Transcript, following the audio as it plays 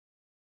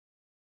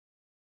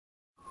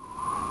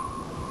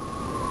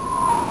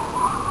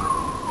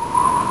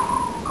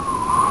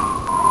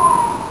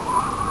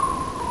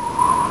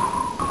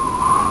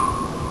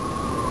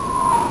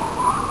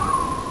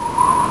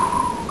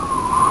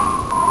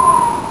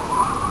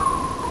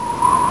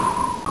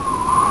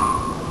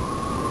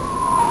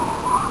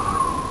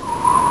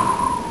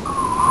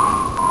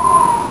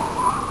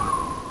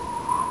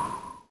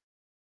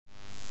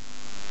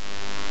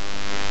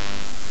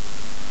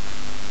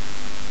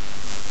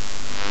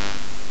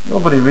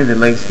Nobody really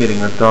likes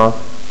getting ripped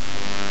off.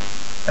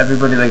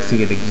 Everybody likes to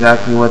get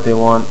exactly what they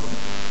want,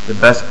 the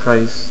best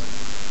price,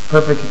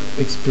 perfect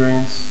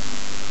experience.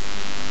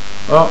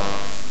 Well,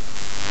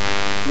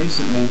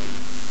 recently,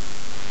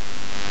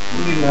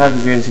 we didn't have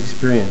the greatest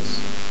experience.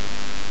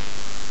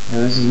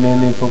 And this is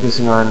mainly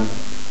focusing on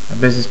a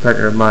business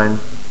partner of mine.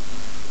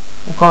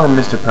 We'll call him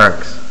Mr.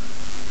 Parks.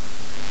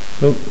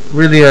 So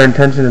really our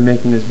intention of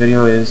making this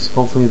video is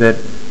hopefully that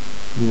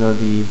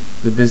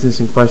the business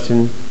in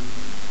question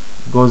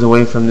goes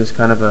away from this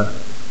kind of a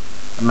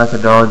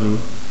methodology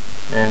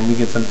and we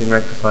get something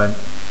rectified.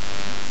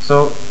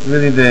 So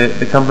really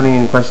the company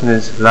in question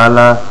is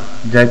Lala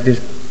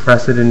Jagdish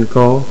Prasad &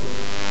 Co.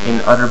 in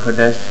Uttar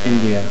Pradesh,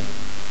 India.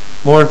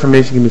 More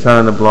information can be found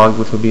on the blog,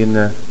 which will be in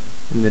the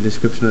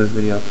description of this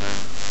video.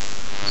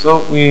 So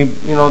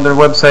their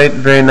website,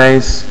 very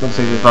nice. Looks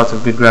like there's lots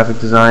of good graphic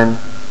design,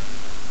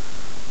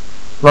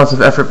 lots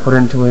of effort put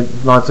into it,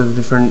 lots of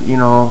different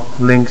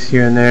links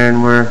here and there,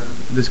 and we're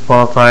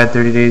disqualified,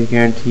 30 days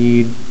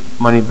guaranteed,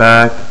 money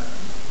back,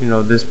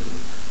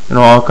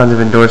 all kinds of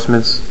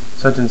endorsements,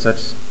 such and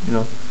such,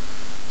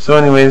 So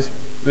anyways,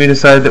 we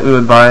decided that we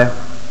would buy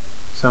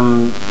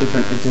some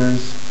different itters,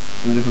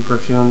 some different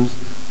perfumes,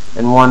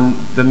 and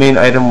the main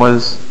item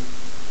was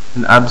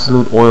an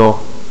absolute oil,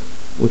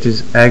 which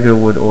is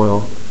agarwood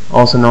oil,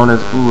 also known as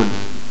oud.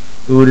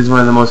 Oud is one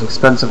of the most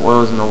expensive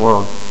oils in the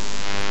world.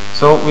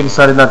 So we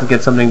decided not to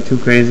get something too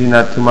crazy,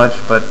 not too much,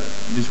 but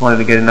just wanted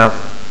to get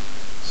enough.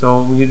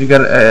 So we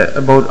got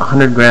about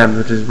 100 grams,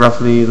 which is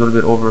roughly a little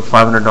bit over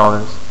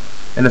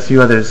 $500, and a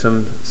few others,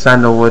 some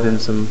sandalwood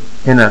and some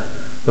henna.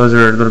 Those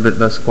are a little bit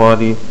less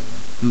quality,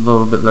 a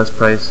little bit less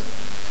price.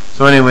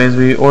 So anyways,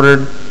 we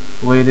ordered,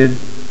 waited,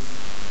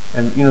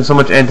 and so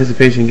much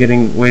anticipation,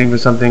 waiting for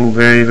something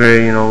very,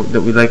 very,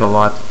 that we like a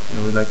lot.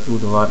 We like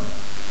food a lot.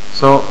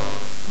 So,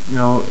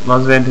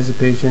 lots of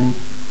anticipation.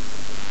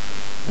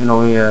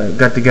 We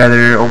got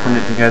together, opened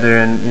it together,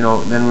 and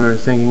then we were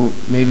thinking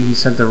maybe he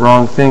sent the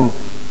wrong thing.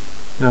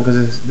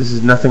 Because this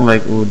is nothing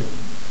like oud,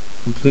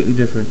 completely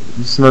different.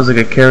 It smells like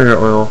a carrier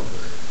oil.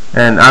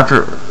 And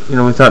after,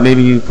 we thought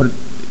maybe you put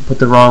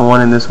the wrong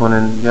one in this one,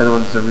 and the other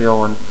one's the real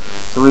one.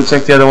 So we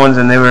checked the other ones,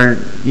 and they were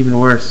even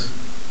worse.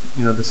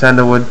 The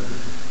sandalwood,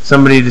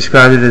 somebody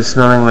described it as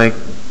smelling like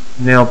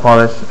nail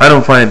polish. I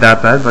don't find it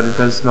that bad, but it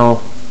does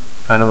smell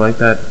kind of like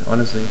that,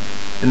 honestly.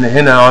 And the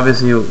henna,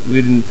 obviously,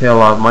 we didn't pay a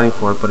lot of money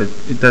for it, but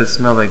it does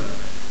smell like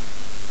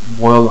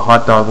boiled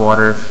hot dog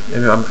water.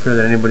 I'm sure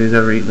that anybody who's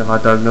ever eaten a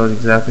hot dog knows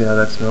exactly how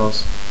that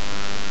smells.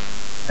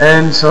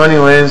 And so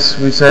anyways,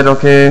 we said,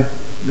 okay,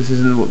 this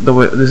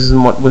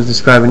isn't what was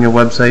described in your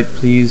website.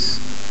 Please,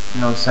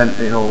 send,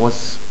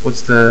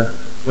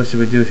 what should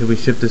we do? Should we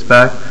ship this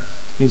back?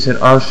 He said,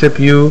 I'll ship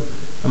you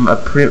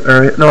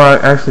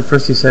actually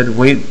first he said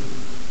wait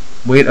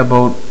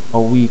about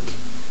a week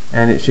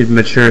and it should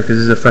mature because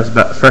this is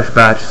a fresh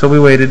batch. So we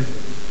waited.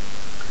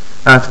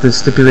 After the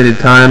stipulated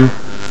time,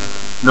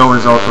 no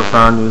results were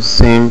found. It was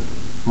the same,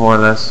 more or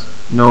less.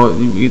 No,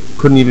 you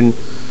couldn't even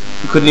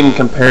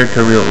compare it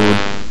to real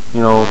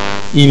oud.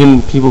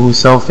 Even people who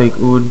sell fake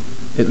oud,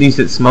 at least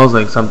it smells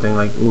like something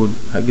like oud.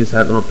 I guess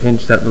that little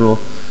pinch, that little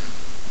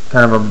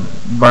kind of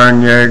a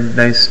barnyard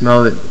nice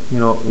smell that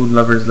oud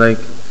lovers like.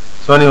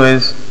 So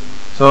anyways,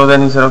 so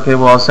then he said, okay,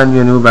 well, I'll send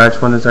you a new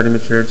batch when it's already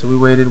matured. So we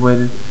waited,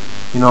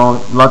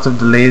 lots of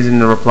delays in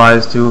the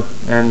replies too,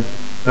 and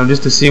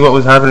just to see what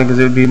was happening, because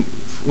it would be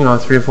 3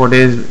 or 4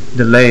 days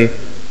delay.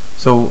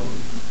 So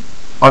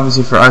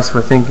obviously for us,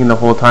 we're thinking the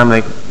whole time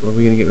like, are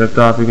we gonna get ripped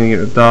off? We're gonna get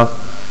ripped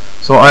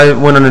off. So I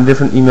went on a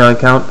different email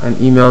account and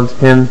emailed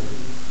him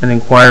an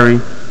inquiry,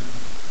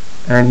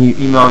 and he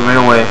emailed right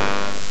away.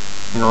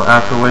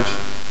 After which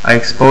I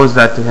exposed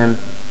that to him,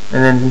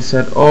 and then he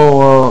said, oh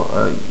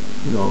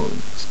well,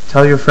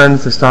 tell your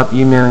friends to stop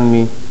emailing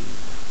me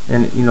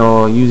and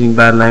using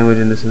bad language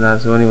and this and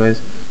that. So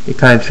anyways, it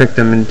kind of tricked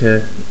him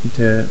into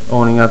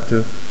owning up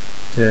to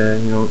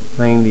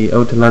playing the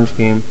out to lunch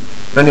game.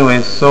 But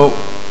anyways, so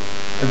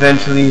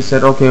eventually he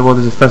said, okay, well,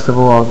 there's a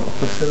festival, I'll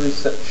officially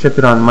ship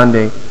it on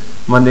Monday.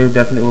 Monday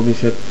definitely will be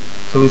shipped.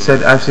 So we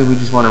said, actually, we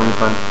just want a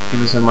refund.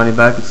 Give us our money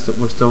back.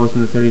 We're still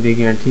within the 30-day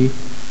guarantee.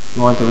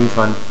 We want the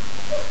refund.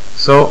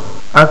 So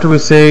after we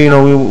say,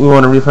 we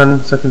want a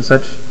refund, such and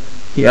such,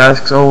 he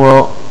asks, oh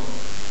well,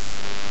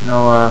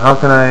 how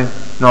can I?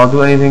 I'll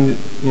do anything,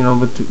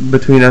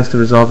 between us to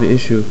resolve the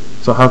issue.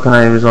 So how can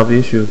I resolve the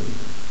issue?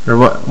 Or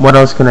what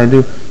else can I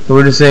do? So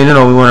we're just saying,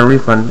 we want a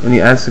refund. And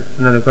he asks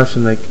another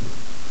question, like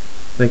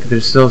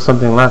there's still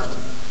something left.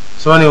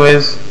 So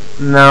anyways,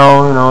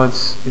 now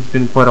it's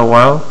been quite a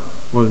while.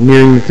 We're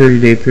nearing the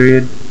 30-day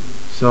period.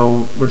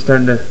 So we're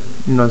starting to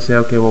say,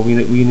 okay, well, we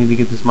need to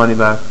get this money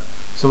back.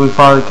 So we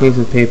filed a case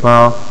with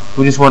PayPal.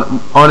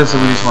 Honestly,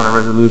 we just want a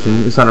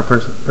resolution. It's not a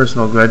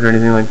personal grudge or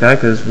anything like that,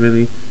 because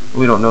really,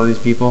 we don't know these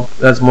people.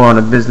 That's more on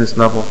a business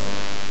level.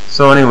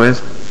 So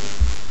anyways,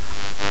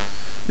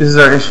 this is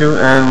our issue,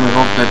 and we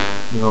hope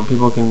that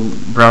people can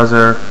browse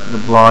the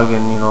blog,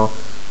 and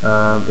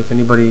if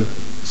anybody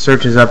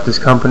searches up this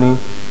company,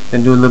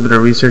 then do a little bit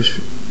of research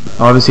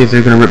Obviously, if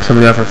they're going to rip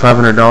somebody off for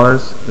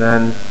 $500,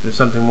 then there's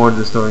something more to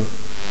the story.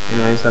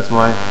 Anyways, that's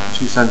my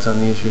 2 cents on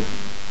the issue.